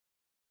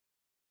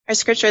Our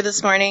scripture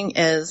this morning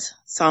is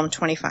Psalm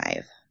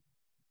 25.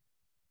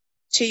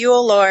 To you,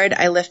 O Lord,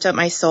 I lift up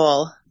my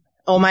soul.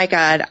 O my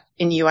God,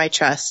 in you I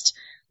trust.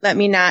 Let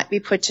me not be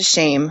put to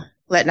shame.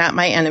 Let not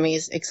my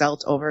enemies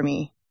exult over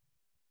me.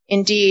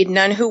 Indeed,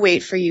 none who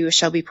wait for you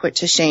shall be put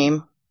to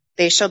shame.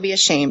 They shall be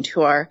ashamed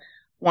who are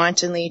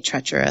wantonly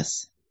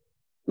treacherous.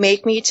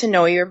 Make me to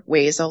know your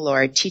ways, O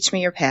Lord. Teach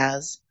me your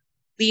paths.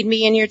 Lead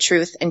me in your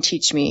truth and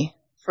teach me.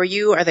 For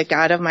you are the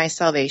God of my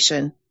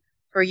salvation.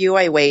 For you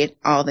I wait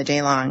all the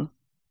day long.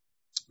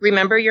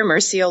 Remember your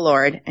mercy, O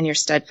Lord, and your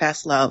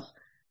steadfast love,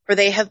 for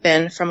they have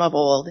been from of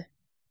old.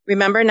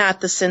 Remember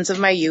not the sins of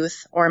my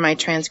youth or my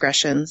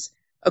transgressions.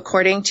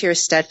 According to your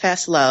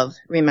steadfast love,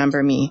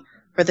 remember me,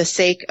 for the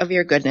sake of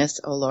your goodness,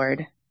 O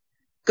Lord.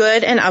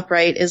 Good and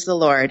upright is the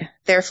Lord.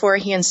 Therefore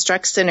he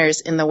instructs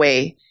sinners in the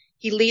way.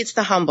 He leads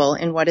the humble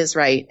in what is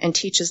right and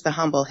teaches the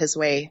humble his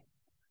way.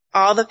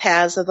 All the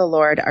paths of the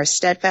Lord are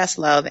steadfast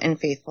love and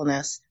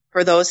faithfulness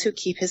for those who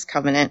keep his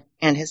covenant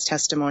and his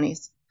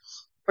testimonies.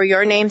 For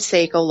your name's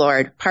sake, O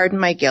Lord, pardon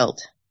my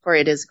guilt, for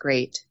it is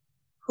great.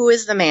 Who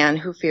is the man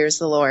who fears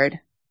the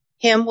Lord?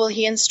 Him will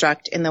he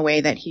instruct in the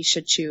way that he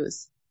should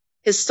choose.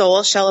 His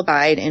soul shall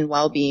abide in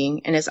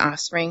well-being, and his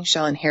offspring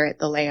shall inherit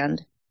the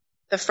land.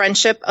 The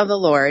friendship of the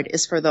Lord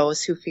is for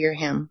those who fear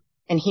him,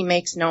 and he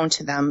makes known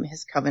to them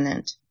his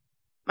covenant.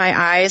 My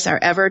eyes are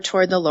ever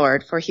toward the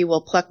Lord, for he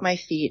will pluck my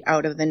feet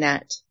out of the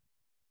net.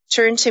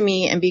 Turn to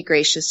me and be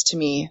gracious to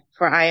me,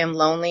 for I am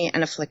lonely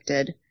and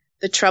afflicted.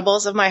 The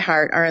troubles of my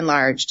heart are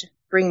enlarged.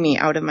 Bring me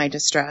out of my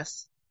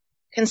distress.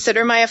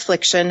 Consider my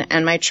affliction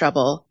and my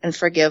trouble, and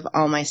forgive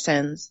all my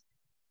sins.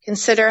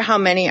 Consider how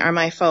many are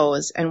my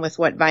foes, and with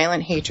what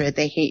violent hatred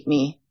they hate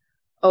me.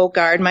 O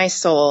guard my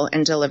soul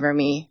and deliver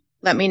me.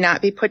 Let me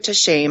not be put to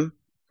shame,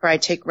 for I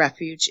take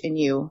refuge in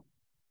you.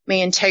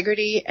 May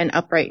integrity and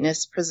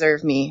uprightness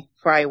preserve me,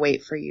 for I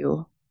wait for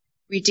you.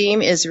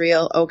 Redeem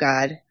Israel, O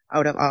God,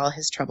 out of all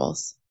his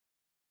troubles.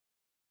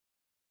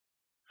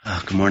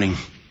 Good morning.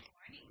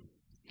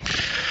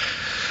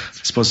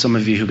 I suppose some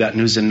of you who got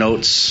news and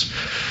notes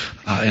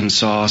and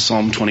saw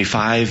Psalm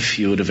 25,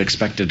 you would have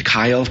expected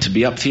Kyle to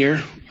be up here,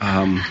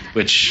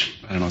 which,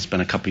 I don't know, it's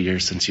been a couple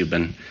years since you've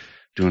been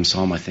doing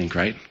Psalm, I think,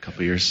 right? A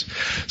couple years.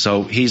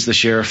 So he's the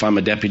sheriff, I'm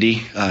a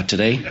deputy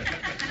today.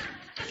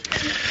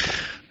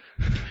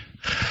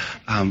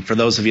 For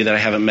those of you that I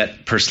haven't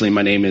met personally,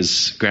 my name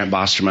is Grant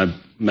Bostrom. I'm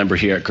a member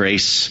here at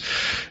Grace,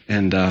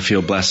 and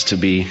feel blessed to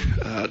be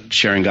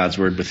sharing God's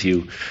Word with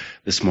you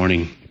this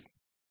morning.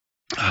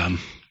 I'm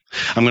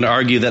going to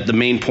argue that the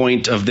main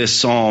point of this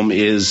psalm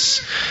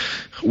is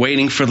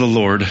waiting for the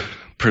Lord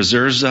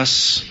preserves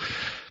us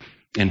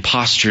and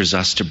postures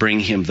us to bring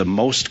him the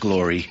most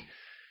glory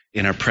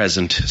in our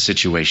present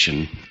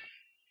situation.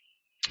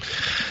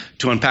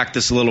 To unpack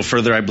this a little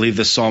further, I believe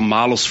this psalm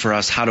models for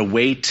us how to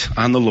wait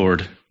on the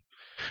Lord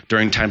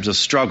during times of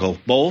struggle,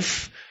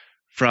 both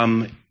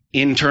from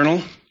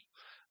internal,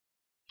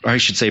 or I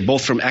should say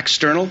both from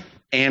external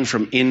and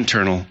from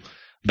internal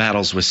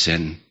battles with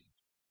sin.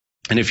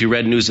 And if you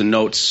read news and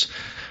notes,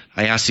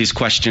 I asked these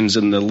questions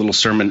in the little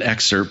sermon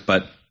excerpt,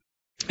 but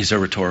these are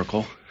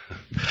rhetorical.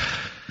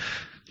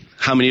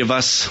 How many of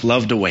us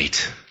love to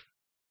wait?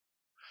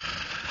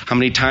 How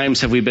many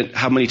times have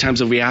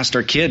we asked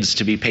our kids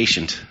to be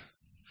patient?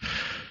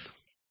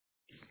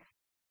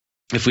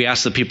 If we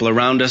ask the people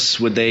around us,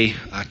 would they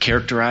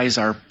characterize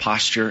our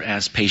posture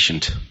as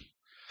patient?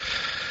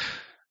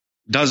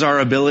 Does your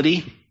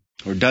ability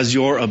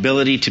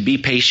to be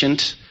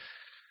patient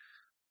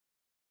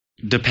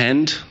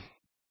depend,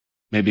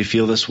 maybe you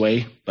feel this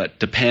way, but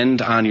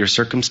depend on your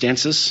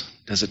circumstances?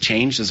 Does it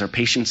change? Does our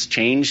patience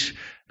change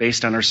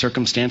based on our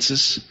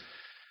circumstances?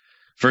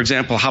 For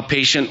example, how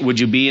patient would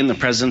you be in the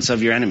presence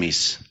of your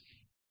enemies?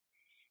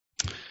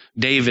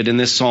 David in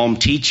this psalm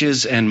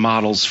teaches and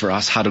models for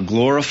us how to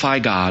glorify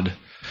God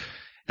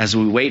as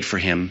we wait for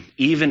him,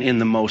 even in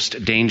the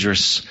most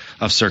dangerous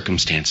of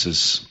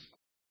circumstances.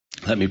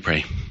 Let me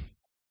pray.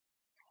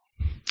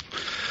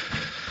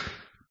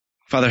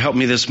 Father, help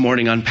me this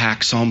morning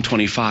unpack Psalm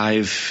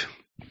 25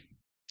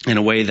 in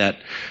a way that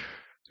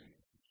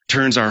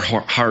turns our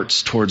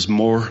hearts towards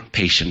more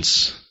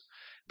patience.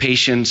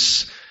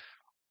 Patience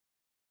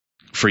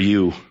for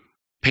you.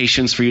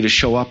 Patience for you to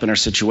show up in our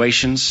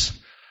situations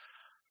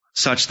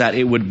such that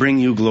it would bring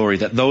you glory,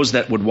 that those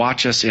that would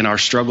watch us in our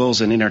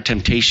struggles and in our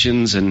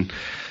temptations and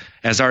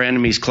as our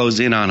enemies close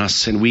in on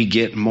us and we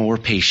get more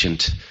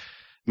patient,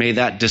 may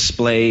that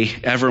display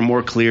ever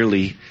more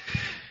clearly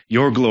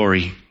your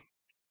glory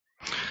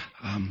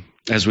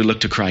as we look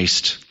to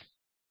Christ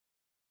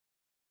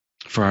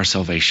for our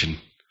salvation.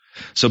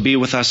 So be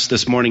with us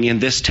this morning in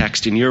this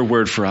text, in your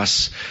word for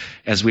us,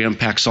 as we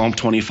unpack Psalm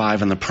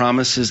 25 and the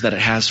promises that it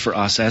has for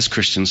us as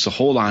Christians to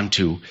hold on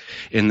to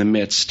in the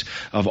midst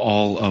of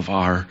all of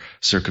our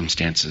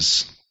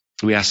circumstances.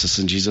 We ask this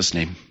in Jesus'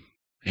 name.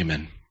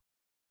 Amen.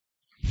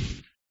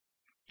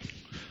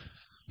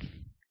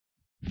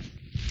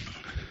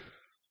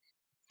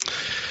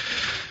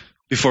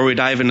 Before we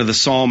dive into the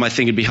psalm, I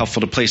think it'd be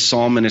helpful to place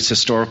psalm in its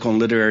historical and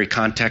literary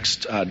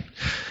context.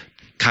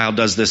 Kyle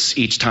does this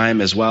each time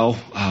as well.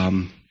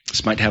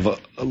 This might have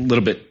a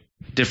little bit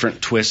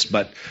different twist,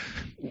 but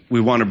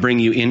we want to bring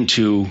you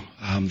into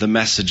the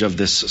message of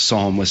this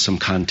psalm with some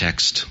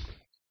context.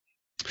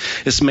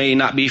 This may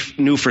not be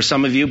new for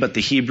some of you, but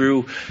the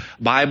Hebrew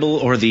Bible,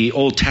 or the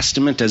Old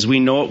Testament as we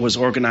know it, was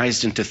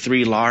organized into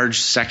 3 large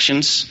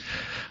sections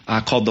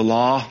called the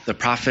Law, the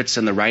Prophets,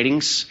 and the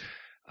Writings.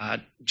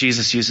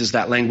 Jesus uses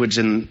that language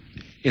in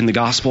the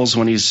Gospels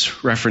when he's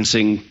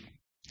referencing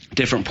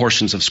different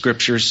portions of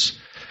Scriptures.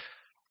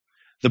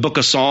 The book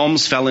of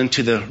Psalms fell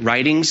into the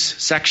Writings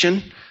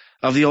section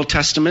of the Old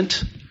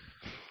Testament.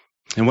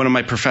 And one of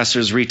my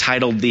professors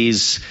retitled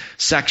these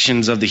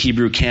sections of the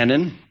Hebrew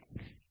canon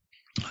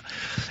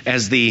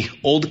as the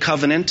Old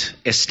Covenant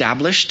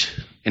established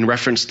in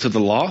reference to the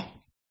law,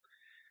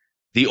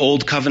 the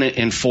Old Covenant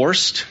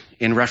enforced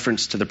in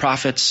reference to the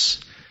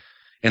prophets,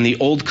 and the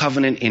Old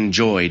Covenant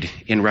enjoyed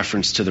in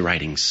reference to the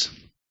writings.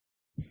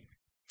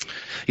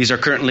 These are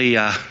currently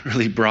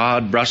really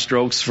broad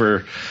brushstrokes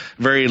for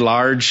very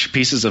large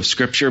pieces of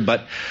Scripture,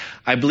 but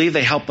I believe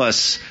they help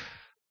us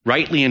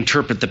rightly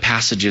interpret the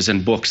passages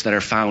and books that are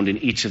found in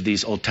each of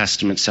these Old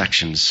Testament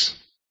sections.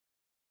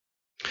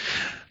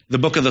 The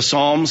book of the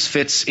Psalms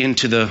fits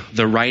into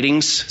the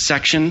writings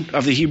section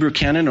of the Hebrew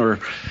canon, or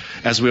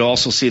as we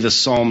also see, the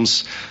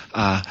Psalms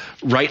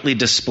rightly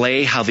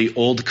display how the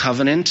Old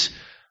Covenant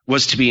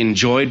was to be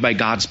enjoyed by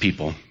God's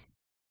people,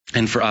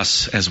 and for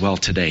us as well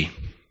today.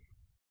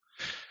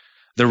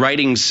 The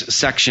writings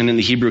section in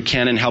the Hebrew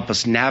canon help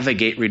us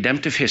navigate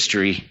redemptive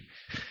history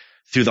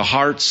through the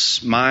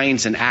hearts,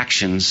 minds, and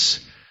actions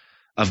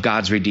of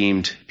God's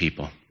redeemed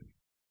people.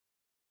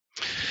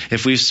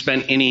 If we've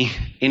spent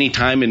any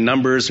time in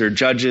Numbers or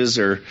Judges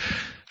or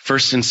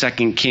 1st and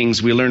 2nd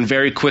Kings, we learn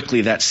very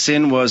quickly that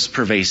sin was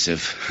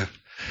pervasive,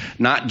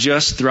 not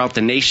just throughout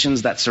the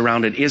nations that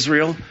surrounded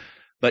Israel,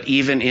 but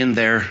even in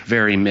their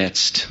very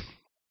midst.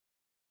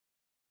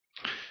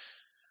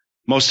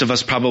 Most of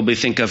us probably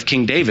think of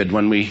King David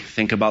when we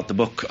think about the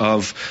book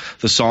of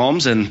the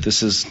Psalms, and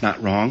this is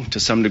not wrong to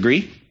some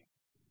degree.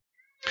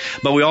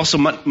 But we also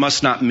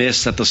must not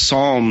miss that the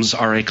Psalms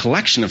are a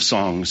collection of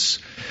songs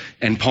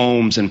and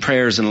poems and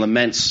prayers and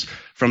laments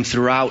from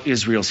throughout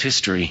Israel's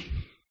history.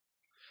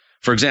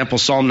 For example,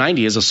 Psalm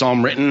 90 is a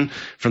psalm written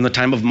from the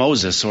time of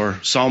Moses, or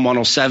Psalm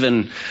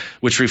 107,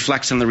 which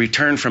reflects on the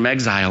return from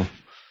exile,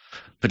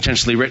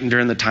 potentially written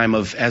during the time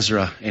of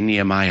Ezra and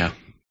Nehemiah.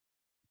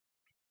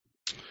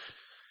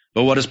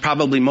 But what is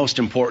probably most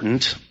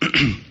important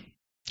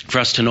for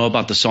us to know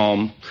about the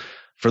Psalms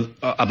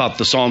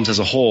as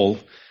a whole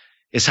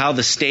is how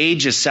the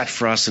stage is set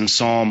for us in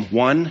Psalm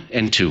 1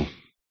 and 2.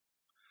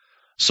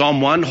 Psalm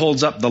 1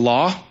 holds up the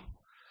law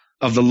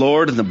of the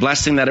Lord and the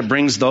blessing that it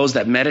brings those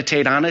that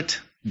meditate on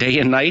it day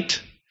and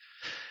night.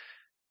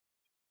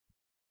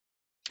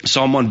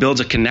 Psalm 1 builds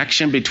a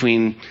connection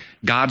between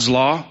God's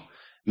law,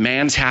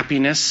 man's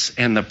happiness,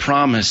 and the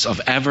promise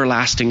of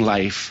everlasting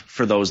life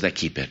for those that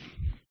keep it.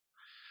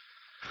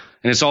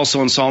 And it's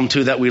also in Psalm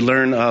 2 that we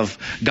learn of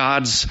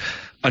God's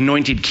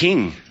anointed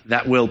king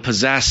that will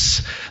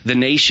possess the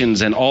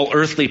nations, and all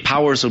earthly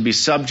powers will be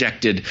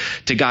subjected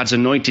to God's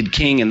anointed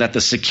king, and that the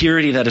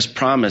security that is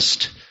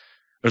promised,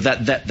 or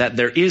that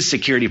there is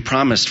security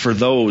promised for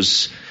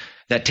those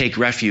that take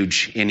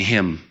refuge in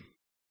him.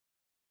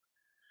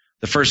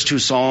 The first 2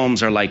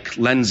 Psalms are like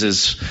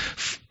lenses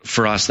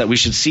for us that we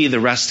should see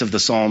the rest of the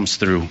Psalms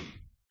through.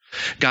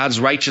 God's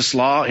righteous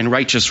law and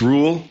righteous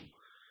rule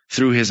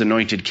through his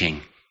anointed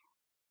king.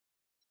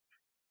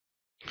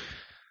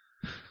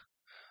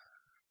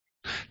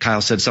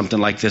 Kyle said something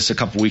like this a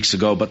couple weeks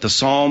ago, but the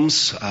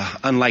Psalms,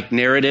 unlike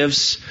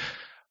narratives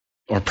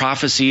or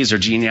prophecies or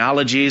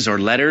genealogies or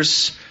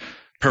letters,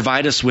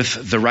 provide us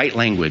with the right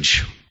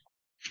language,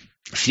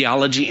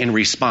 theology in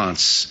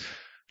response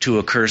to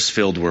a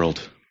curse-filled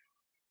world.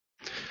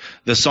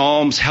 The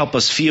Psalms help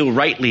us feel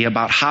rightly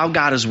about how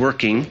God is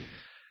working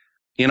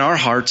in our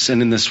hearts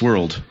and in this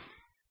world.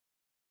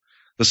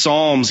 The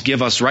Psalms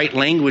give us right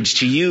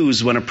language to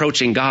use when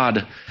approaching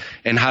God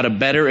and how to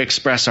better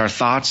express our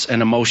thoughts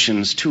and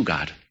emotions to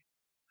God.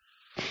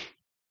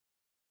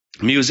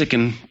 Music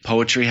and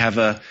poetry have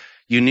a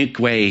unique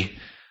way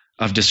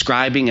of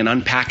describing and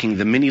unpacking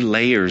the many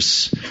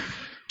layers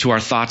to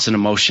our thoughts and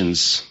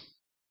emotions.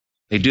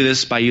 They do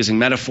this by using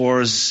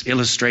metaphors,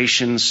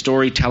 illustrations,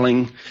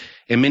 storytelling,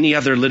 and many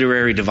other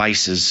literary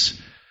devices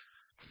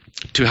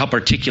to help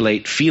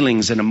articulate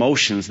feelings and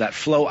emotions that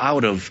flow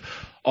out of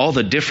all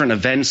the different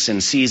events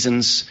and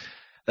seasons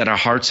that our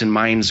hearts and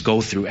minds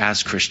go through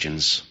as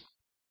Christians.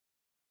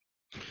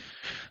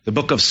 The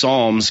book of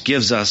Psalms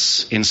gives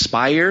us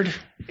inspired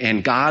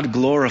and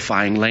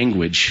God-glorifying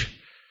language,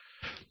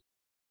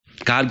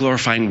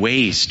 God-glorifying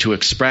ways to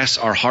express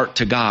our heart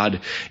to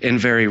God in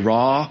very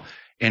raw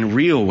and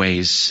real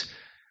ways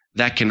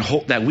that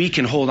we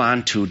can hold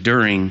on to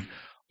during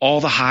all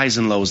the highs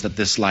and lows that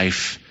this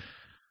life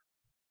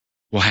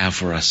will have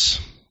for us.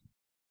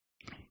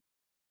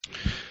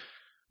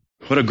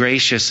 What a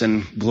gracious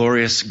and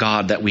glorious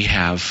God that we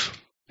have.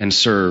 and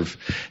serve,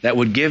 that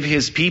would give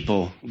his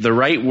people the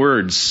right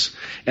words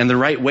and the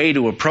right way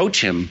to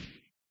approach him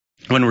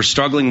when we're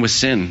struggling with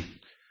sin,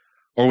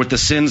 or with the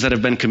sins that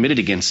have been committed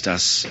against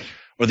us,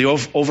 or the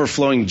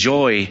overflowing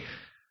joy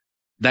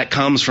that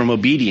comes from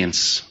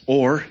obedience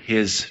or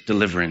his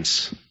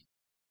deliverance.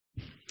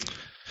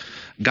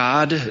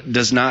 God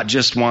does not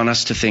just want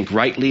us to think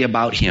rightly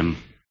about him.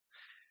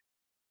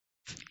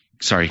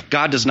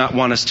 God does not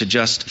want us to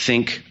just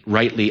think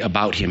rightly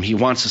about him. He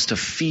wants us to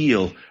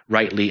feel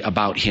rightly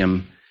about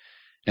him,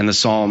 and the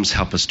Psalms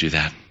help us do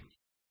that.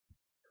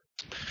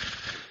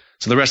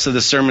 So the rest of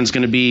the sermon is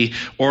going to be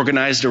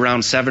organized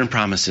around 7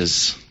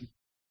 promises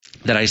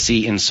that I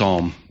see in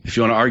Psalm. If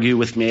you want to argue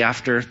with me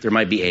after, there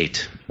might be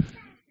 8.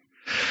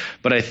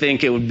 But I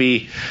think it would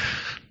be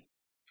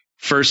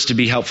first to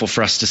be helpful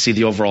for us to see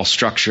the overall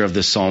structure of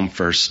this psalm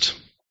first.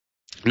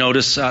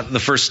 Notice the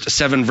first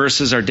 7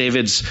 verses are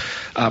David's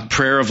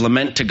prayer of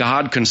lament to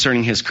God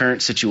concerning his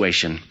current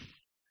situation.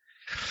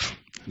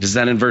 It is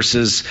then in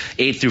verses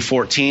 8 through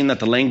 14 that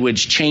the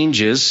language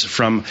changes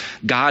from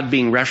God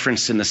being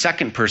referenced in the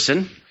second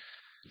person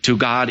to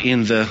God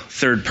in the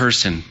third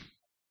person.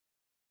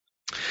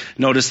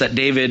 Notice that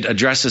David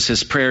addresses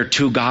his prayer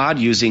to God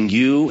using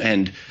you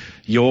and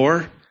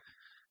your.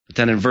 But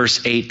then in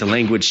verse 8, the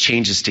language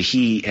changes to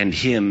he and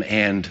him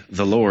and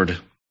the Lord.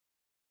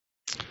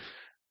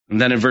 And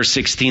then in verse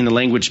 16, the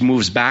language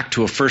moves back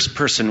to a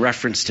first-person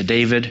reference to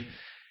David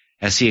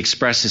as he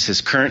expresses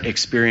his current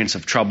experience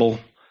of trouble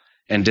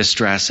and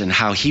distress and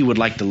how he would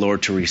like the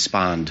Lord to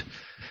respond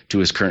to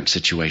his current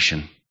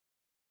situation.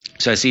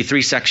 So I see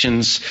 3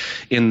 sections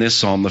in this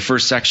psalm. The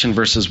first section,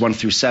 verses 1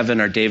 through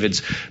 7, are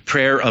David's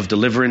prayer of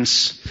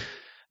deliverance.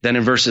 Then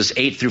in verses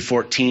 8 through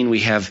 14, we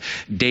have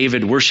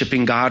David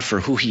worshiping God for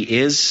who he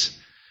is.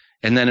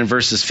 And then in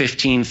verses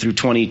 15 through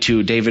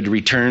 22, David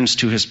returns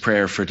to his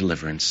prayer for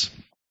deliverance.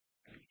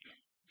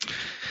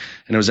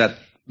 And it was at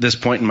this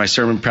point in my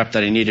sermon prep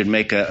that I needed to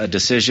make a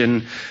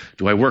decision.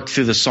 Do I work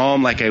through the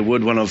psalm like I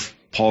would one of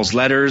Paul's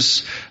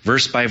letters,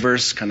 verse by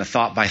verse, kind of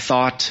thought by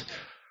thought,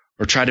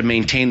 or try to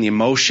maintain the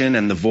emotion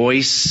and the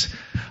voice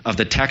of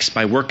the text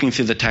by working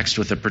through the text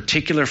with a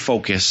particular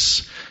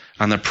focus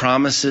on the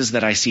promises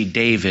that I see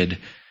David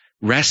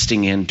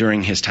resting in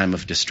during his time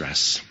of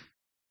distress?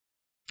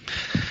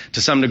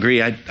 To some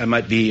degree, I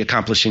might be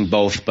accomplishing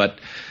both, but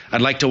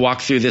I'd like to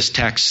walk through this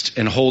text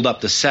and hold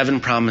up the 7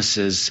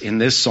 promises in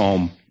this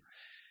psalm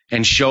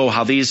and show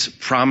how these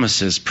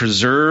promises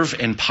preserve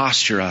and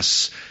posture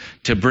us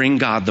to bring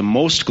God the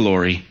most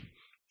glory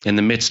in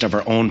the midst of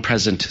our own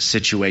present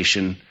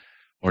situation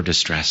or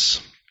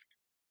distress.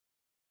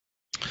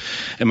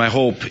 And my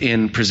hope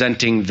in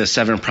presenting the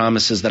 7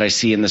 promises that I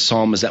see in the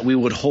psalm is that we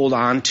would hold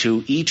on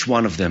to each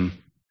one of them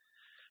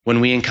when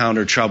we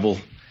encounter trouble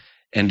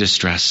and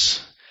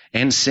distress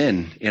and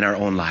sin in our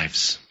own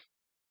lives.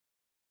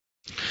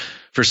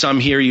 For some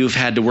here, you've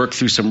had to work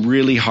through some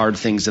really hard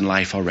things in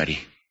life already.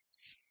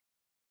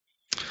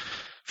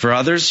 For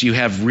others, you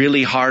have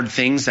really hard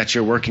things that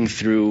you're working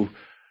through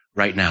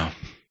right now.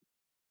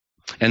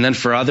 And then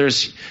for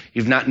others,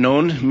 you've not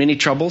known many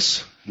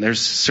troubles.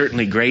 There's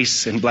certainly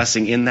grace and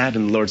blessing in that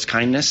and the Lord's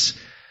kindness.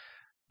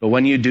 But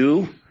when you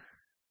do,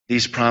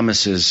 these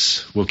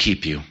promises will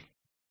keep you.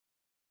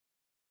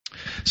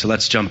 So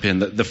let's jump in.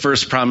 The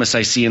first promise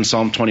I see in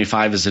Psalm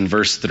 25 is in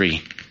verse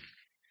 3.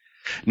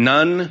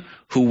 None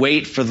who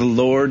wait for the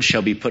Lord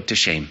shall be put to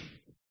shame.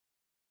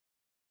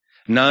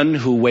 None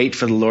who wait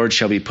for the Lord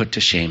shall be put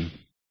to shame.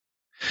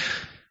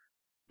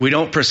 We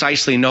don't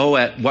precisely know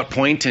at what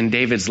point in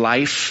David's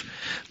life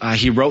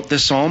he wrote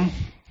this psalm.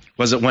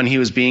 Was it when he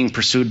was being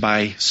pursued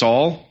by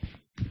Saul,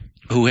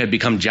 who had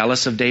become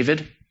jealous of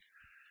David?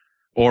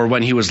 Or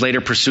when he was later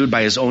pursued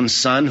by his own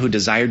son, who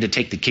desired to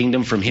take the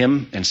kingdom from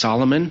him and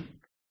Solomon?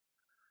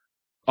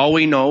 All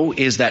we know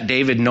is that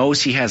David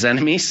knows he has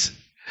enemies,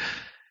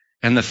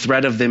 and the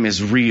threat of them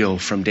is real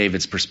from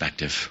David's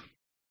perspective.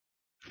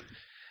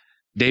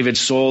 David's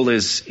soul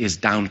is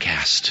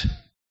downcast.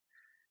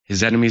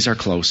 His enemies are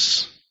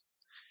close,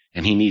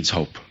 and he needs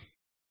hope.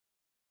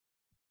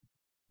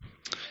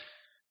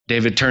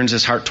 David turns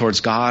his heart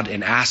towards God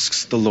and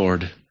asks the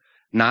Lord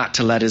not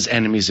to let his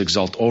enemies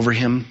exult over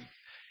him.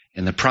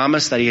 And the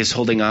promise that he is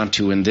holding on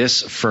to in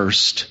this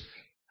first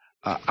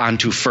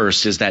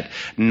is that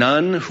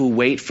none who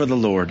wait for the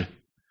Lord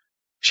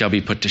shall be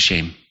put to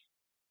shame.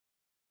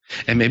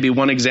 And maybe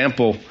one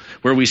example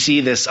where we see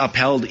this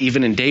upheld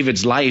even in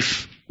David's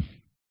life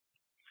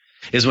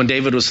is when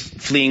David was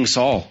fleeing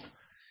Saul.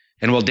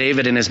 And while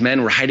David and his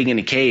men were hiding in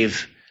a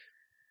cave,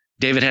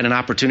 David had an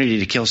opportunity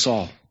to kill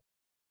Saul.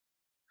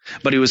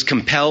 But he was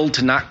compelled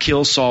to not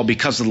kill Saul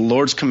because of the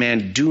Lord's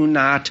command, do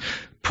not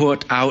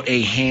put out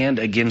a hand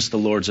against the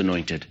Lord's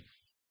anointed.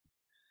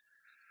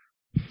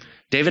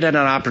 David had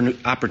an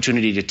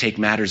opportunity to take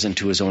matters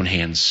into his own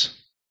hands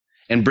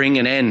and bring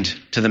an end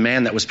to the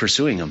man that was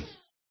pursuing him.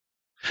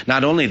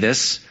 Not only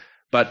this,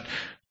 but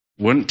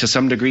wouldn't to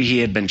some degree he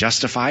had been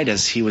justified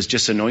as he was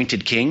just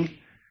anointed king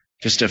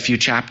just a few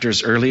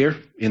chapters earlier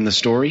in the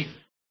story?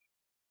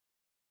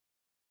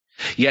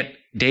 Yet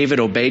David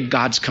obeyed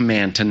God's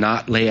command to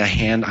not lay a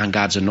hand on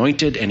God's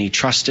anointed, and he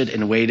trusted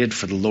and waited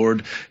for the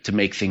Lord to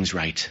make things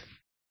right.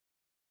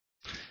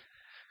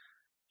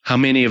 How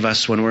many of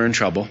us, when we're in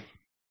trouble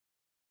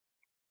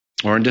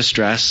or in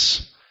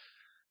distress,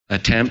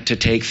 attempt to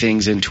take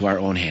things into our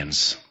own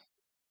hands?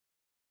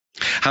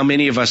 How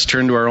many of us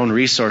turn to our own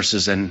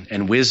resources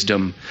and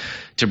wisdom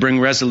to bring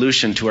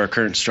resolution to our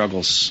current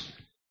struggles?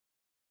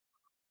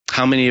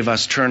 How many of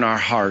us turn our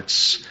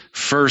hearts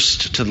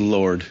first to the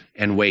Lord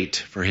and wait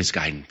for his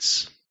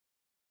guidance?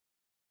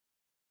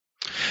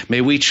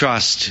 May we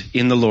trust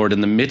in the Lord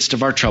in the midst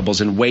of our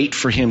troubles and wait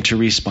for him to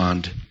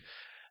respond.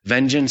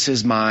 Vengeance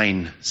is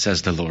mine,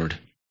 says the Lord.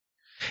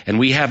 And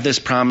we have this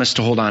promise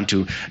to hold on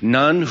to.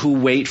 None who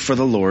wait for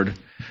the Lord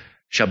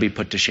shall be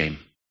put to shame.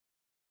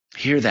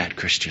 Hear that,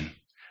 Christian.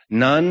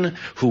 None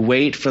who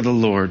wait for the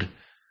Lord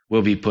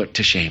will be put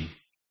to shame.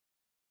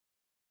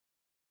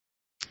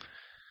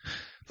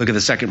 Look at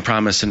the second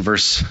promise in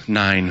verse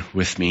 9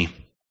 with me.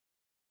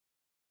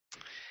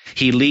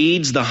 He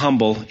leads the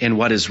humble in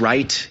what is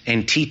right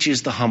and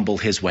teaches the humble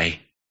his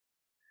way.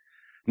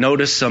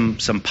 Notice some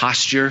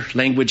posture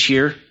language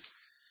here.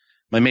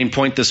 My main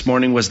point this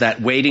morning was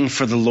that waiting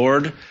for the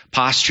Lord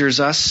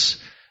postures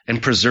us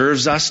and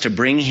preserves us to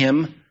bring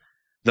him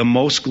the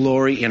most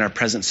glory in our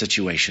present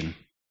situation.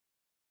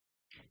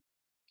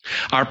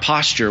 Our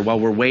posture while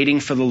we're waiting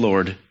for the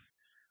Lord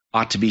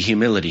ought to be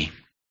humility.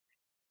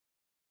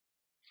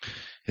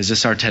 Is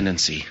this our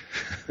tendency?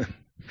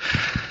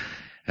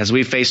 As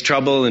we face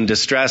trouble and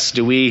distress,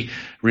 do we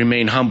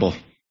remain humble?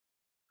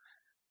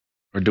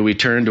 Or do we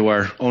turn to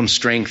our own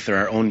strength or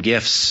our own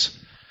gifts,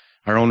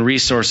 our own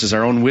resources,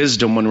 our own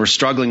wisdom when we're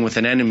struggling with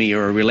an enemy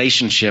or a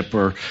relationship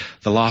or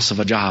the loss of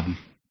a job? And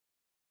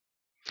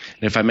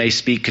if I may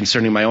speak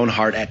concerning my own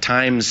heart, at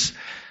times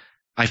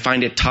I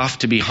find it tough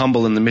to be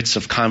humble in the midst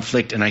of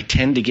conflict, and I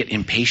tend to get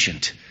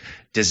impatient,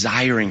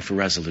 desiring for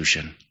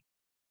resolution.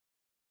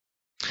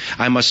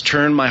 I must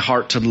turn my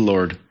heart to the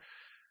Lord,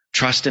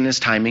 trust in his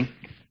timing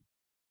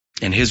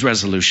and his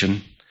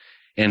resolution,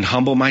 and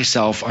humble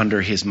myself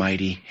under his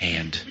mighty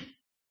hand.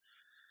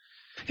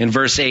 In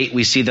verse 8,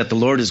 we see that the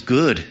Lord is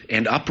good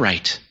and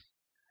upright.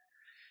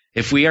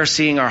 If we are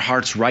seeing our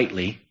hearts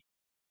rightly,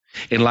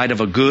 in light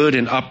of a good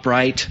and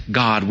upright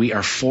God, we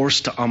are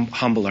forced to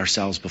humble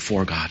ourselves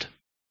before God.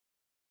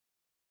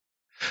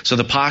 So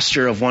the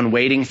posture of one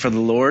waiting for the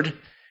Lord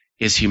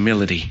is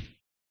humility.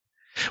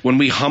 When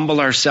we humble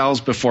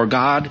ourselves before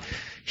God,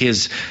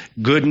 his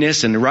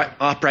goodness and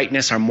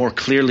uprightness are more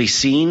clearly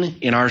seen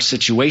in our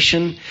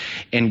situation,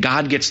 and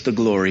God gets the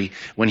glory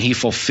when he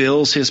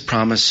fulfills his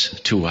promise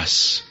to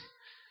us.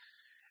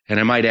 And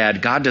I might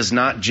add, God does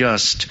not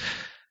just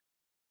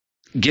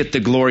get the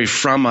glory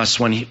from us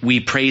when we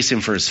praise him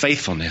for his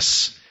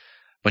faithfulness,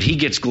 but he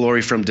gets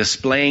glory from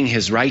displaying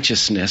his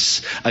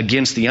righteousness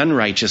against the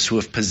unrighteous who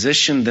have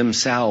positioned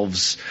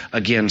themselves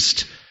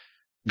against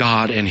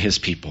God and his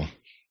people.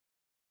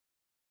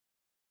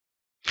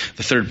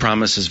 The third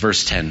promise is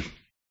verse 10.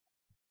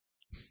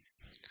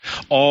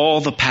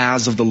 All the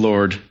paths of the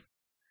Lord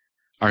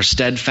are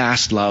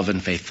steadfast love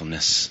and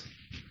faithfulness.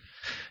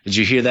 Did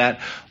you hear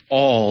that?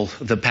 All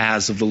the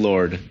paths of the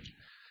Lord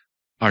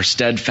are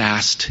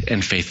steadfast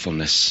and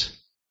faithfulness.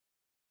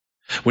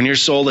 When your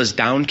soul is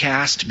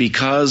downcast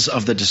because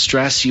of the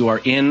distress you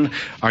are in,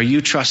 are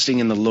you trusting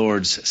in the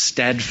Lord's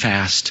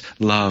steadfast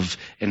love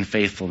and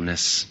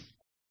faithfulness?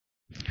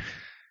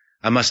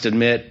 I must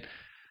admit,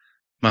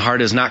 my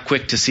heart is not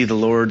quick to see the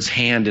Lord's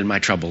hand in my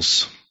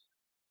troubles.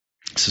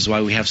 This is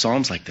why we have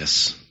Psalms like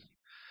this,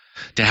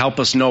 to help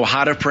us know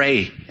how to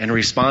pray and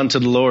respond to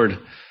the Lord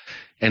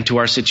and to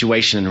our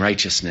situation in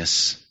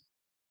righteousness.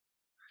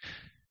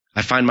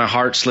 I find my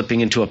heart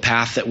slipping into a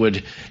path that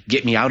would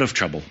get me out of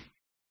trouble.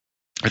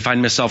 I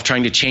find myself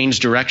trying to change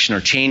direction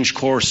or change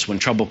course when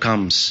trouble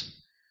comes.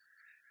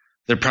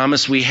 The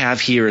promise we have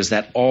here is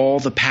that all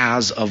the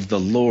paths of the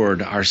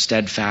Lord are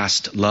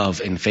steadfast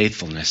love and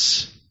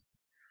faithfulness.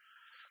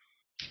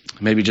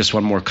 Maybe just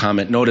one more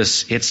comment.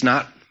 Notice it's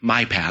not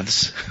my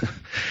paths.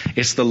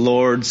 It's the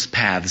Lord's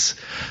paths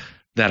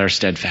that are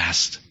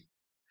steadfast.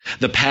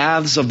 The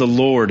paths of the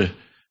Lord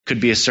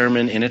could be a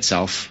sermon in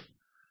itself.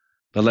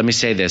 But let me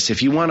say this.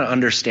 If you want to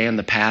understand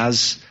the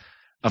paths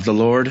of the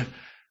Lord,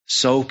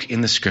 soak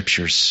in the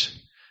scriptures.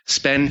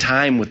 Spend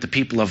time with the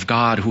people of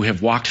God who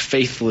have walked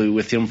faithfully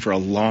with him for a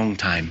long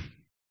time.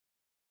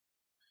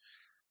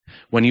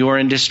 When you are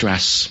in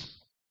distress,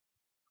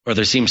 or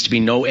there seems to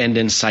be no end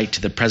in sight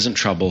to the present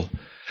trouble,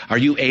 are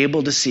you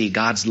able to see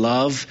God's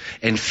love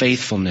and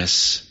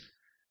faithfulness?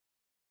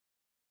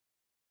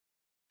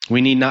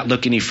 We need not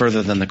look any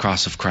further than the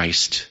cross of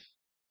Christ.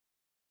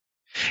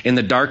 In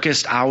the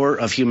darkest hour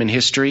of human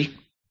history,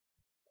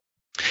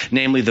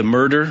 namely the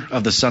murder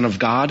of the Son of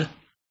God,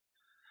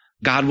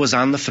 God was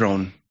on the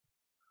throne,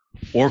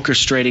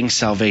 orchestrating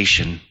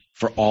salvation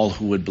for all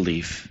who would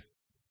believe.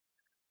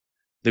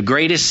 The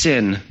greatest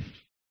sin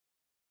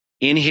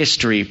in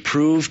history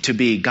proved to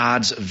be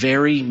God's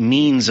very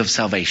means of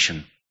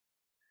salvation.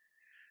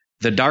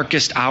 The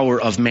darkest hour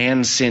of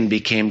man's sin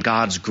became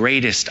God's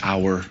greatest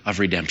hour of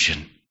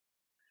redemption.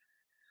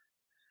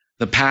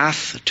 The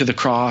path to the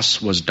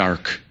cross was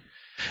dark.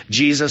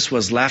 Jesus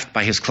was left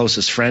by his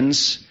closest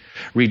friends,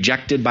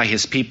 rejected by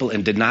his people,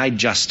 and denied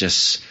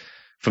justice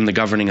from the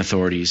governing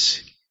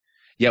authorities.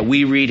 Yet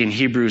we read in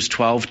Hebrews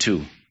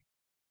 12:2,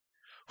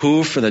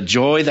 who for the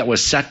joy that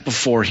was set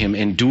before him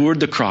endured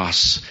the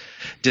cross,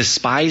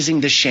 despising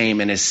the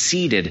shame, and is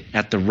seated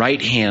at the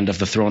right hand of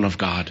the throne of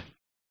God.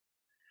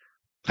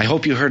 I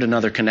hope you heard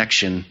another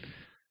connection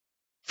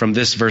from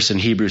this verse in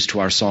Hebrews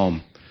to our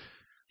psalm.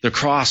 The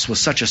cross was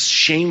such a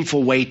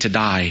shameful way to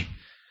die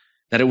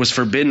that it was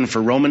forbidden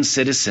for Roman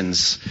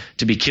citizens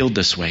to be killed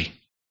this way.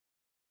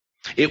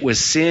 It was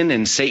sin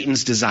and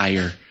Satan's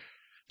desire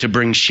to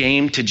bring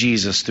shame to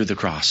Jesus through the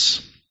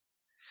cross.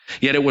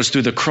 Yet it was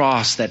through the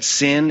cross that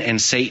sin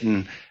and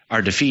Satan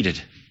are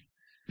defeated.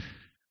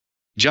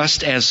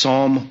 Just as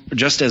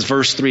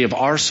verse 3 of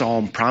our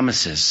psalm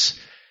promises,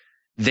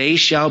 they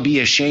shall be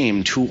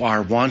ashamed who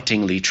are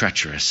wantonly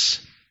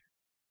treacherous.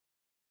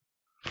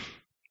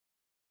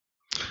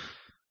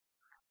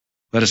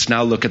 Let us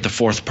now look at the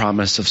fourth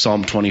promise of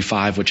Psalm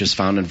 25, which is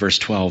found in verse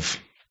 12.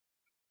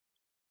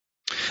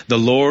 The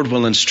Lord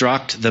will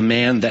instruct the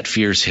man that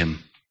fears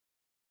him.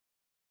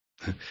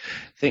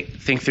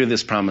 Think through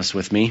this promise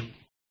with me.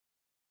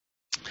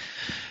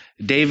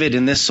 David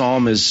in this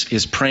psalm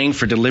is praying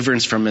for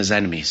deliverance from his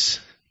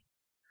enemies.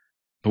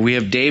 But we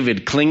have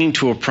David clinging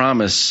to a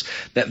promise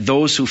that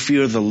those who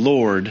fear the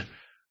Lord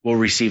will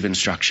receive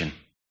instruction.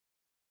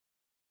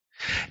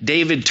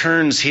 David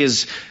turns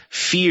his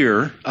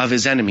fear of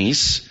his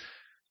enemies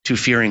to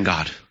fearing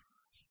God.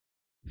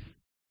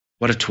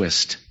 What a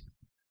twist.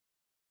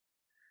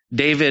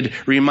 David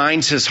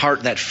reminds his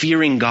heart that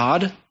fearing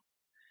God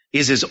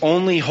is his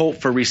only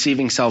hope for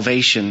receiving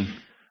salvation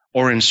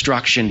or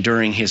instruction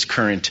during his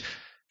current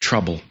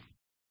trouble.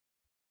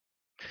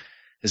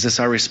 Is this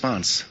our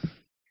response?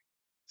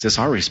 Is this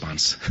our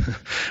response?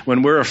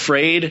 When we're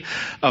afraid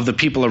of the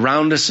people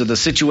around us or the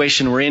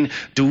situation we're in,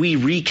 do we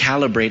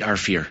recalibrate our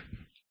fear?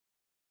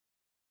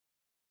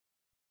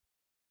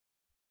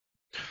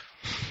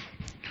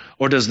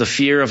 Or does the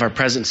fear of our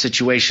present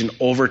situation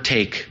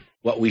overtake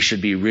what we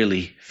should be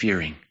really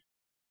fearing?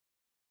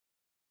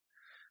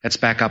 Let's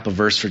back up a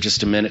verse for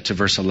just a minute to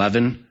verse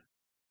 11.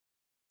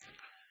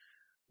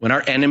 When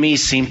our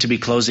enemies seem to be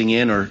closing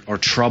in or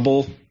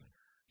trouble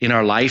in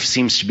our life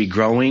seems to be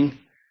growing,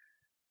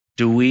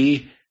 do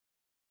we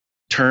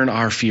turn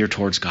our fear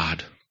towards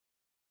God?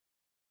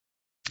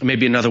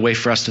 Maybe another way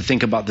for us to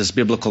think about this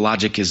biblical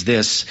logic is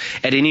this.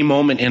 At any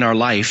moment in our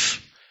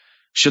life,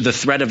 should the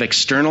threat of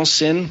external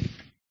sin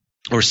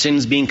or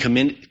sins being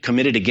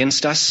committed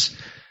against us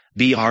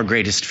be our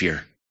greatest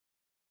fear?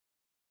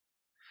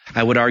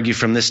 I would argue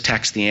from this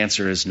text the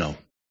answer is no.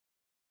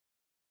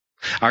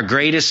 Our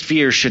greatest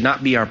fear should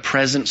not be our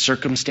present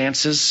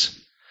circumstances,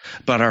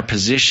 but our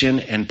position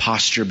and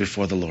posture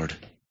before the Lord.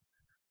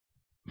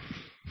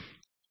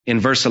 In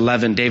verse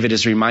 11, David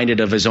is reminded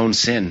of his own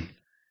sin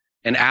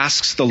and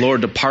asks the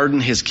Lord to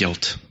pardon his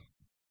guilt.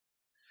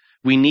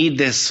 We need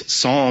this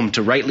psalm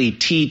to rightly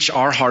teach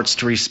our hearts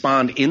to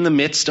respond in the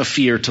midst of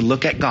fear, to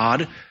look at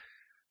God,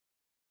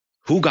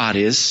 who God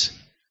is,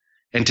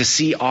 and to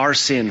see our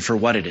sin for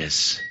what it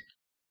is.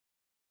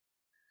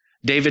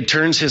 David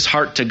turns his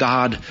heart to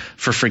God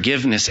for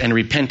forgiveness and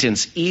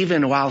repentance,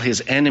 even while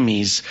his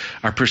enemies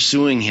are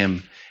pursuing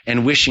him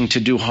and wishing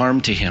to do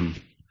harm to him.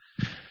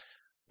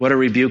 What a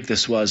rebuke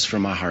this was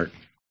from my heart.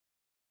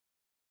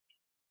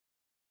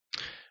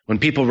 When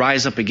people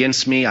rise up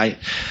against me, I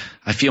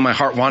feel my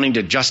heart wanting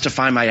to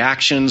justify my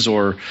actions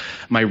or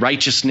my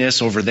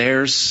righteousness over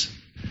theirs.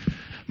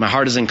 My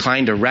heart is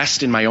inclined to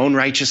rest in my own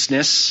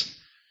righteousness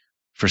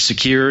for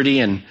security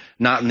and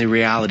not in the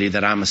reality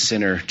that I'm a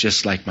sinner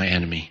just like my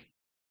enemy.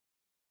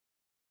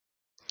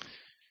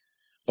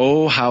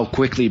 Oh, how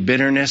quickly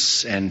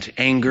bitterness and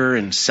anger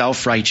and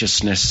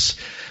self-righteousness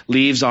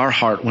leaves our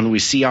heart when we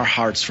see our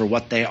hearts for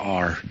what they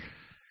are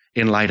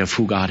in light of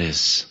who God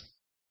is.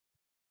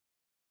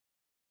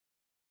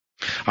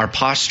 Our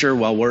posture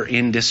while we're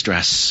in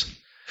distress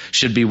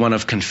should be one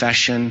of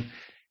confession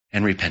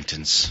and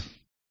repentance.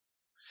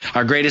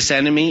 Our greatest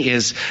enemy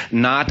is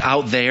not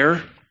out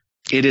there.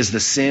 It is the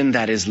sin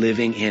that is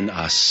living in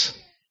us.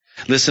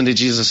 Listen to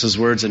Jesus'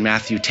 words in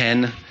Matthew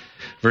 10,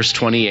 verse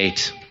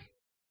 28.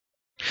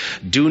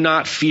 Do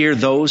not fear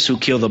those who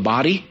kill the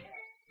body,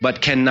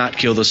 but cannot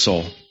kill the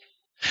soul.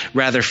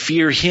 Rather,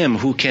 fear him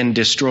who can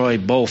destroy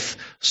both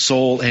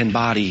soul and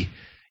body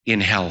in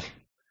hell.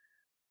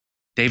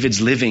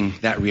 David's living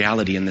that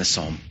reality in this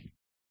psalm.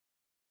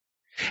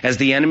 As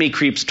the enemy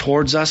creeps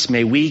towards us,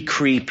 may we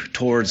creep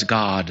towards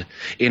God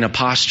in a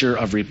posture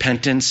of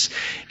repentance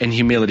and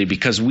humility,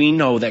 because we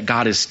know that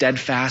God is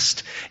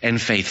steadfast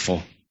and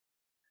faithful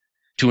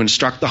to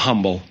instruct the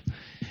humble,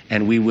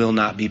 and we will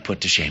not be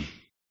put to shame.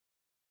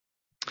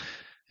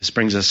 This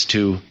brings us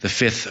to the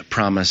fifth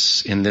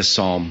promise in this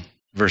psalm,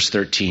 verse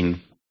 13.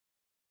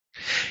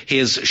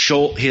 His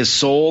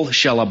soul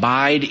shall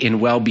abide in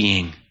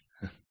well-being.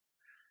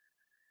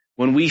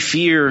 when we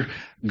fear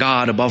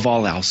God above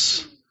all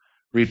else,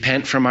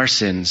 repent from our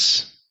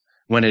sins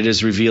when it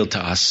is revealed to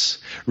us,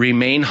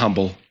 remain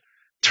humble,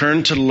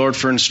 turn to the Lord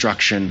for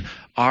instruction,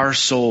 our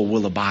soul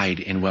will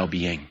abide in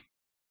well-being.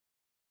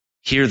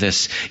 Hear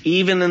this,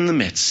 even in the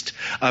midst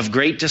of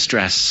great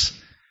distress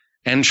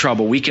and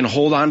trouble, we can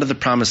hold on to the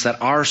promise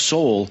that our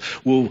soul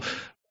will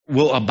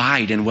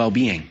abide in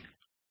well-being.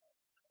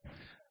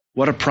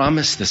 What a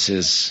promise this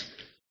is.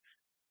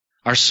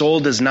 Our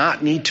soul does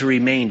not need to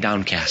remain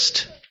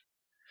downcast.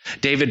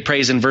 David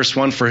prays in verse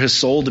 1 for his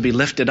soul to be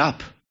lifted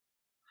up.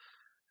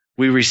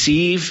 We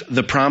receive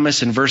the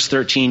promise in verse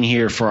 13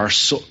 here, for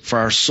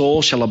our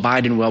soul shall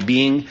abide in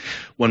well-being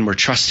when we're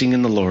trusting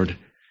in the Lord,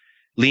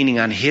 leaning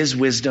on his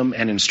wisdom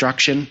and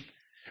instruction,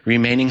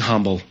 remaining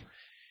humble,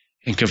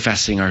 and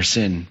confessing our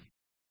sin.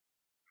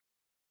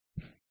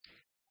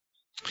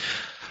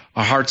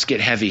 Our hearts get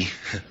heavy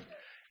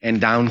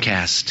and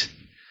downcast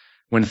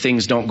when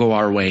things don't go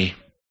our way,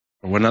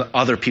 or when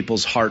other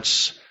people's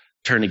hearts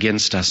turn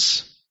against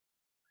us.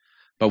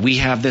 But we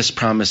have this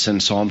promise in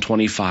Psalm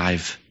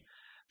 25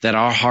 that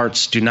our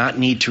hearts do not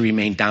need to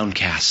remain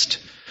downcast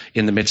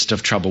in the midst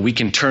of trouble. We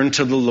can turn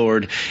to the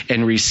Lord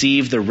and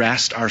receive the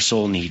rest our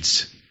soul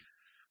needs.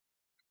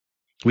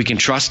 We can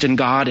trust in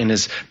God and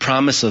his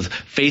promise of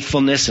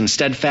faithfulness and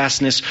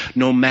steadfastness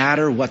no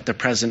matter what the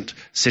present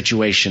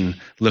situation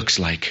looks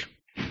like.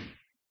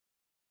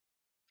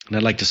 And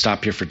I'd like to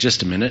stop here for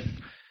just a minute.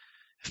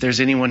 If there's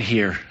anyone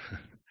here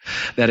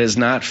that is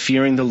not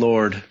fearing the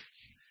Lord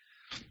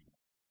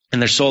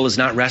and their soul is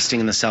not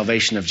resting in the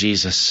salvation of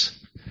Jesus,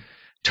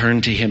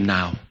 turn to him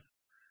now.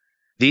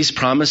 These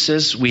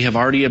promises we have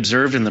already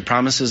observed, and the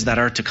promises that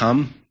are to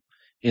come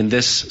in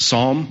this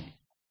psalm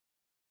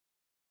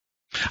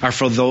are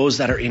for those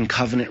that are in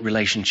covenant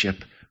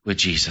relationship with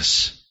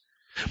Jesus.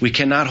 We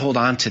cannot hold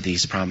on to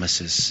these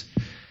promises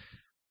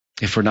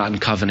if we're not in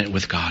covenant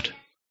with God.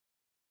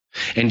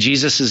 And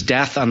Jesus'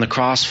 death on the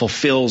cross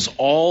fulfills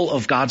all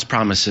of God's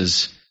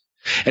promises.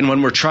 And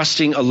when we're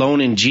trusting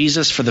alone in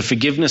Jesus for the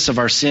forgiveness of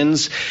our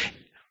sins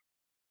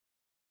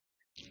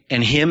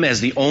and him as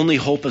the only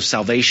hope of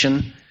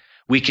salvation,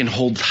 we can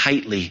hold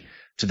tightly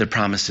to the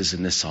promises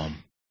in this psalm.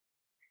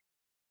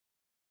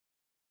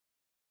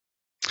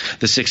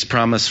 The sixth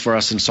promise for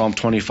us in Psalm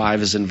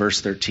 25 is in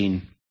verse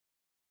 13.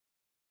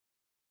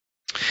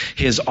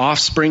 His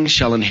offspring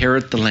shall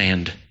inherit the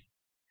land.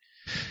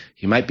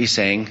 You might be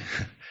saying,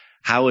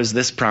 how is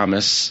this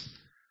promise?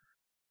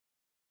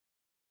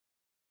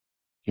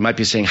 You might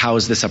be saying, how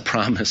is this a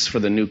promise for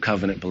the new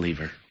covenant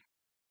believer?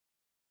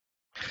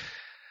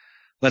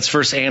 Let's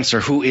first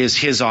answer, who is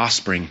his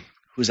offspring?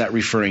 Who's that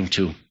referring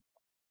to?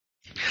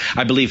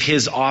 I believe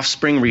his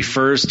offspring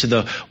refers to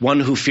the one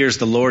who fears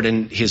the Lord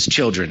and his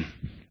children.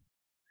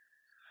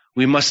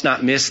 We must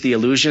not miss the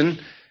allusion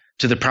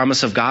to the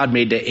promise of God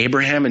made to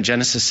Abraham in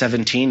Genesis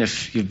 17.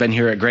 If you've been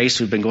here at Grace,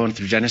 we've been going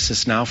through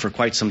Genesis now for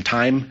quite some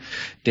time.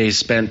 Dave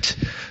spent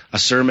a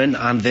sermon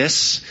on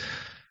this.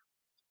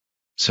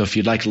 So if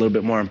you'd like a little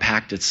bit more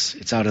unpacked,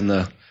 it's out on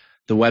the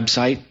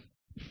website.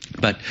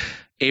 But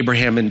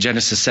Abraham in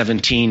Genesis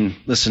 17,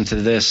 listen to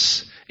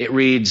this. It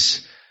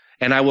reads,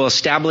 "And I will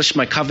establish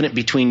my covenant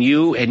between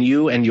you and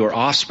your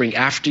offspring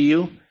after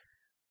you,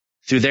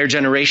 through their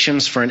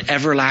generations for an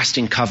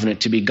everlasting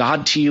covenant, to be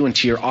God to you and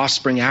to your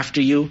offspring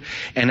after you.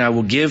 And I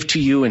will give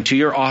to you and to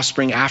your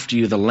offspring after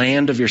you the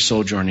land of your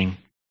sojourning,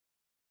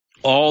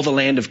 all the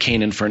land of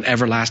Canaan for an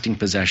everlasting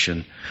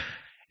possession,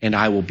 and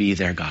I will be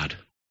their God."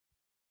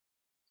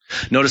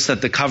 Notice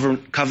that the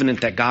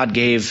covenant that God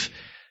gave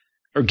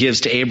or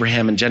gives to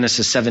Abraham in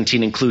Genesis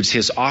 17 includes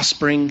his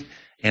offspring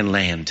and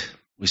land.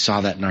 We saw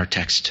that in our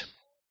text.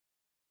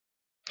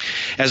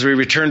 As we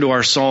return to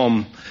our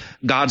psalm,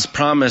 God's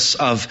promise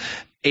of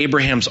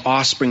Abraham's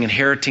offspring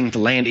inheriting the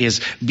land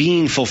is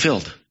being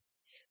fulfilled.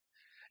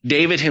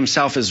 David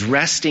himself is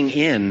resting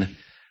in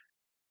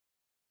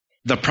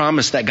the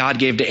promise that God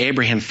gave to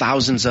Abraham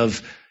thousands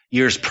of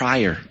years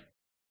prior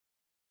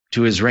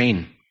to his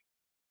reign.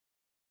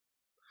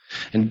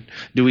 And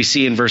do we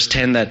see in verse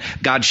 10 that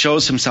God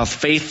shows himself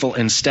faithful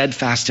and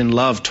steadfast in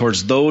love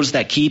towards those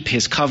that keep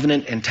his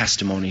covenant and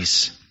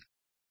testimonies?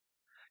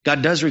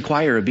 God does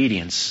require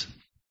obedience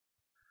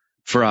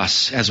for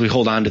us as we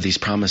hold on to these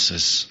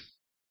promises.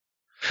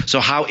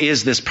 So how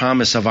is this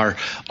promise of our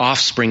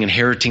offspring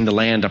inheriting the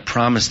land a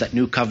promise that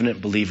new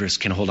covenant believers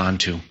can hold on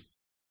to?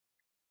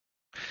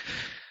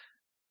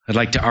 I'd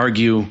like to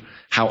argue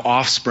how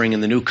offspring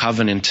in the new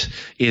covenant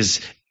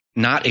is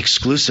not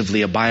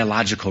exclusively a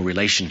biological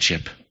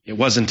relationship. It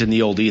wasn't in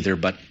the old either,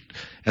 but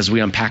as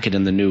we unpack it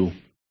in the new.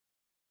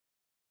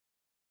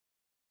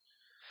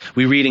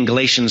 We read in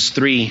Galatians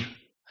 3,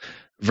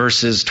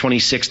 verses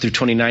 26 through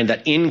 29,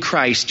 that in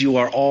Christ you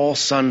are all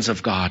sons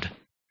of God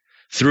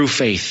through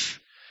faith.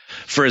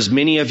 For as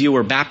many of you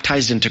were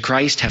baptized into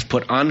Christ, have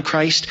put on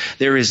Christ.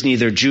 There is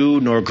neither Jew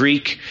nor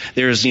Greek.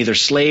 There is neither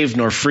slave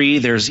nor free.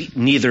 There is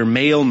neither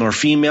male nor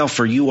female,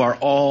 for you are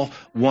all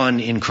one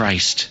in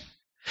Christ.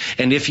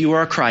 And if you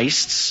are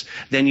Christ's,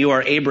 then you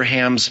are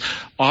Abraham's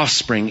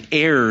offspring,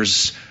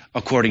 heirs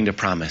according to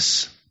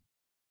promise.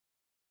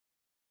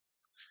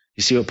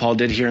 You see what Paul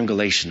did here in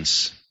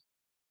Galatians?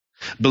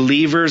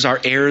 Believers are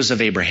heirs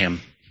of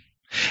Abraham,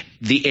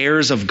 the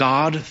heirs of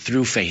God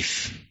through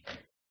faith.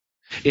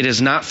 It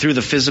is not through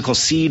the physical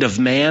seed of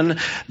man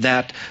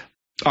that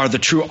are the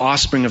true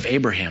offspring of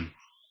Abraham.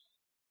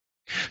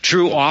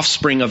 True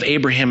offspring of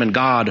Abraham and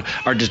God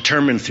are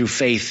determined through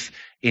faith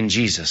in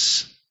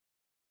Jesus.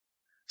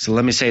 So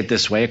let me say it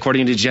this way.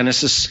 According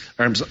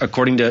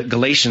to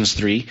Galatians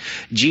 3,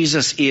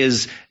 Jesus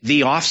is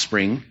the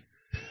offspring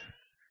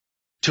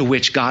to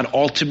which God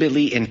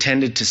ultimately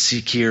intended to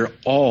secure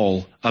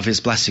all of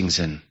his blessings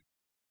in.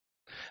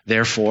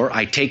 Therefore,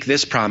 I take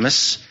this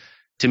promise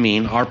to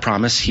mean, our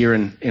promise here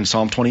in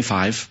Psalm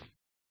 25,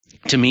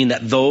 to mean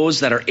that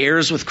those that are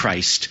heirs with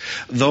Christ,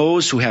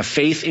 those who have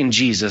faith in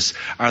Jesus,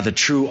 are the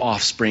true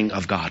offspring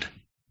of God.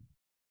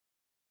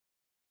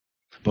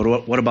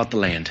 But what about the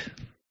land?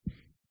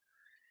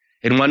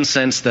 In one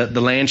sense, the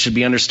land should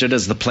be understood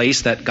as the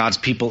place that God's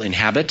people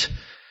inhabit,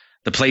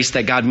 the place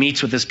that God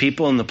meets with his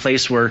people, and the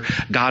place where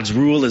God's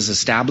rule is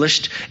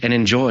established and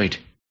enjoyed.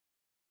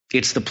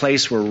 It's the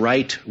place where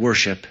right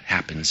worship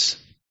happens.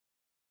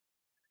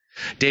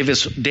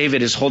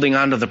 David is holding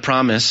on to the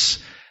promise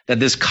that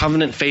this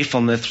covenant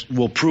faithfulness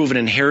will prove an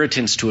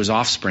inheritance to his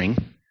offspring.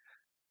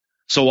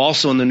 So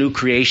also in the new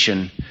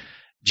creation,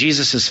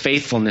 Jesus'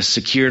 faithfulness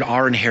secured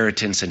our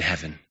inheritance in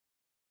heaven.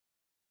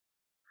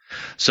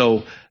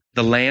 So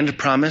the land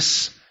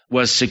promise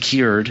was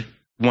secured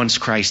once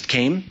Christ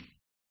came,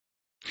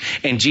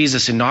 and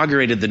Jesus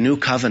inaugurated the new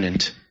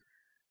covenant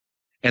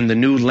and the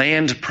new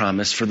land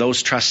promise for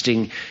those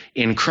trusting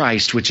in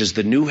Christ, which is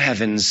the new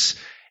heavens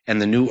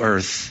and the new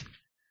earth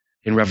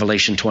in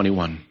Revelation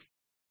 21.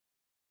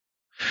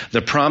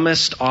 The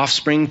promised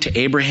offspring to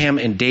Abraham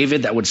and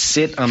David that would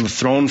sit on the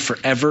throne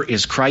forever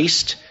is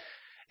Christ,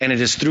 and it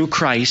is through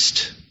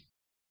Christ.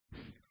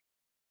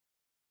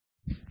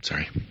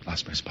 Sorry,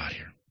 lost my spot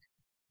here.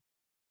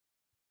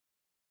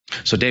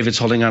 So David's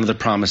holding on to the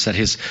promise that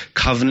his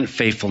covenant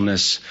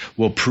faithfulness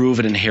will prove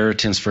an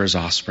inheritance for his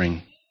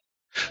offspring.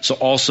 So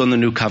also in the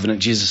new covenant,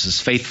 Jesus'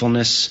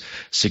 faithfulness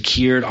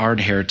secured our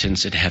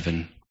inheritance in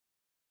heaven.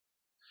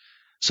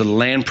 So the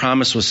land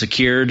promise was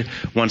secured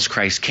once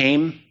Christ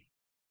came,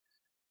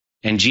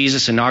 and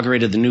Jesus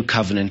inaugurated the new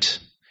covenant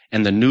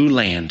and the new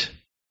land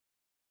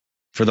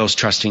for those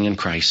trusting in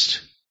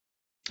Christ.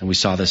 And we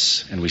saw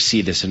this and we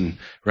see this in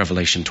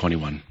Revelation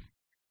 21.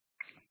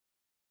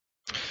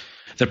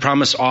 The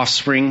promised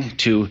offspring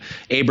to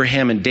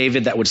Abraham and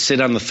David that would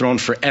sit on the throne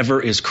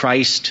forever is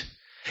Christ,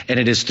 and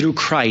it is through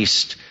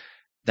Christ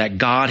that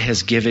God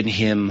has given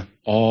him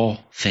all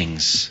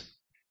things.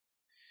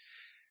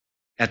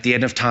 At the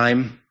end of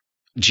time,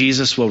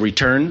 Jesus will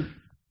return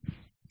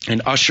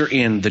and usher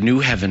in the new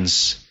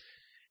heavens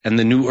and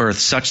the new earth,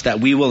 such that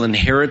we will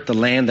inherit the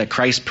land that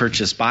Christ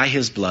purchased by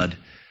his blood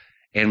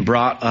and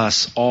brought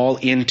us all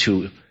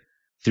into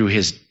through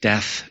his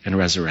death and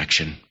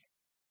resurrection.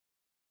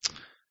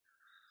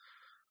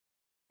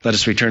 Let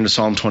us return to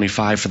Psalm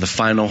 25 for the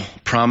final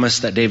promise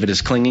that David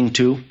is clinging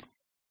to.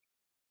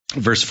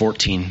 Verse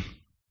 14.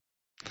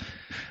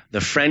 The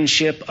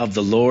friendship of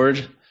the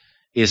Lord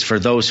is for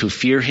those who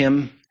fear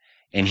him,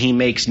 and he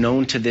makes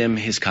known to them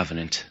his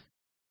covenant.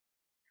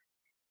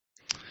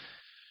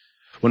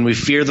 When we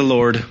fear the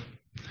Lord,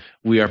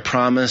 we are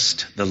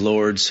promised the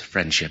Lord's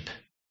friendship.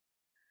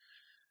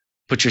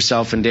 Put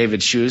yourself in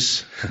David's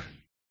shoes.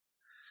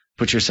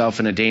 Put yourself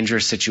in a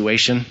dangerous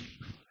situation.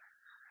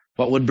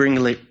 What would bring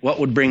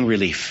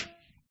relief?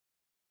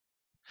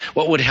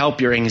 What would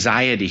help your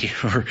anxiety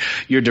or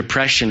your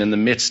depression in the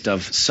midst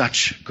of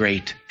such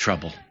great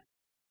trouble?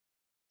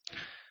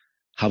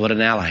 How about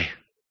an ally?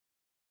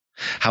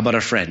 How about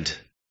a friend?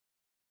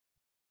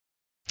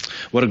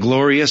 What a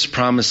glorious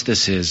promise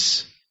this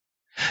is,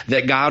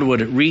 that God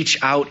would reach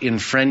out in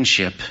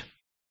friendship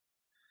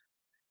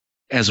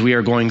as we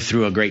are going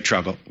through a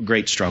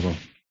great struggle.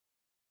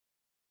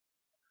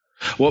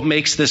 What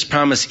makes this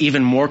promise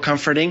even more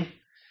comforting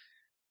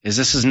is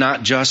this is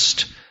not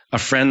just a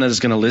friend that is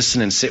going to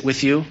listen and sit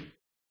with you.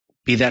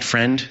 Be that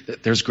friend.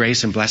 There's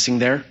grace and blessing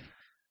there.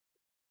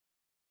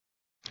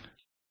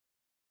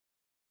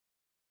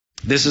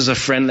 This is a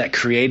friend that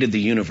created the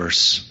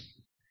universe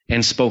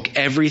and spoke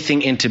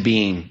everything into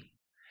being,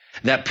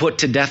 that put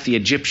to death the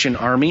Egyptian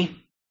army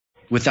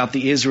without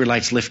the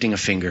Israelites lifting a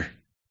finger,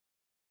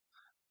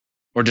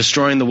 or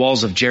destroying the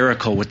walls of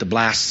Jericho with the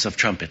blasts of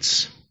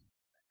trumpets.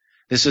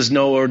 This is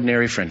no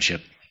ordinary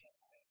friendship.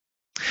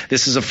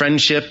 This is a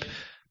friendship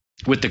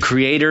with the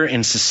creator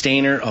and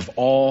sustainer of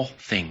all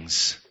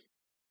things.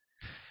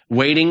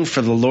 Waiting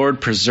for the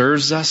Lord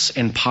preserves us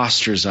and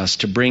postures us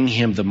to bring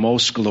him the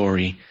most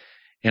glory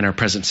in our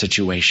present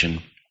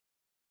situation.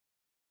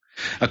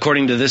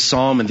 According to this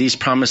psalm and these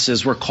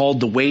promises, we're called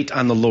to wait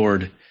on the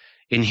Lord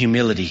in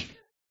humility,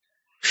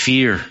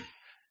 fear,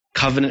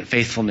 covenant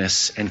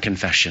faithfulness, and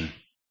confession.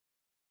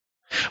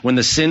 When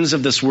the sins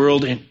of this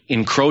world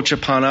encroach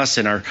upon us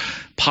and our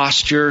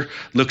posture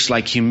looks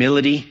like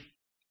humility,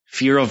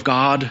 fear of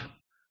God,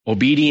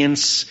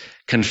 obedience,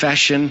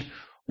 confession,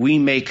 we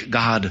make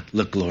God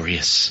look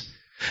glorious.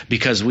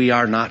 because we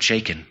are not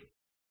shaken.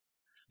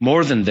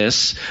 More than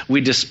this,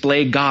 we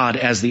display God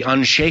as the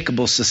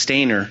unshakable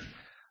sustainer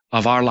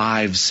of our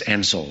lives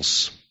and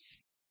souls.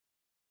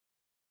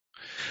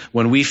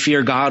 When we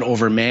fear God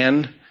over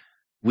man,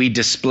 we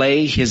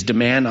display his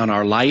demand on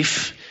our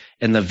life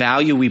and the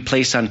value we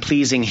place on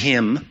pleasing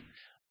him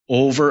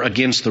over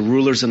against the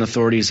rulers and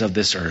authorities of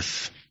this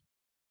earth.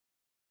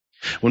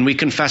 When we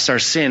confess our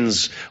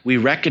sins, we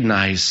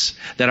recognize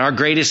that our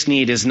greatest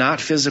need is not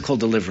physical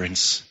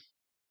deliverance,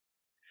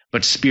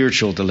 but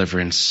spiritual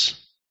deliverance.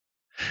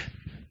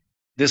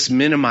 This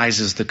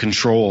minimizes the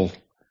control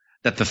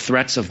that the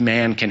threats of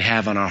man can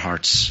have on our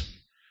hearts,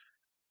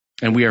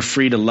 and we are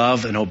free to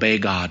love and obey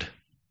God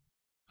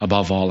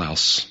above all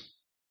else.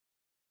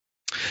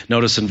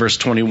 Notice in verse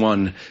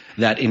 21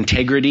 that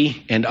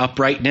integrity and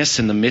uprightness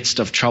in the midst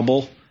of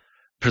trouble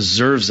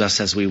preserves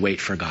us as we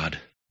wait for God.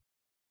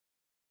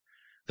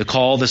 The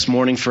call this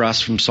morning for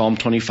us from Psalm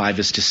 25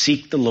 is to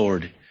seek the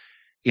Lord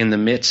in the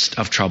midst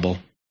of trouble.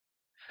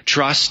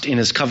 Trust in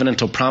his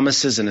covenantal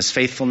promises and his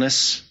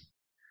faithfulness,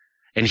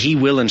 and he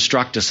will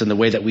instruct us in the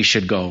way that we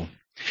should go.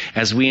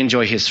 As we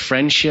enjoy his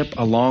friendship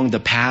along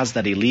the paths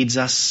that he leads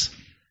us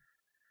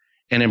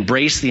and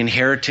embrace the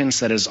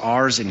inheritance that is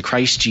ours in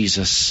Christ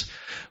Jesus,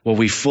 while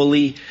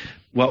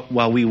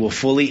we will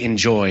fully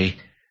enjoy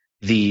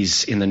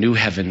these in the new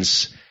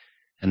heavens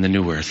and the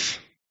new earth.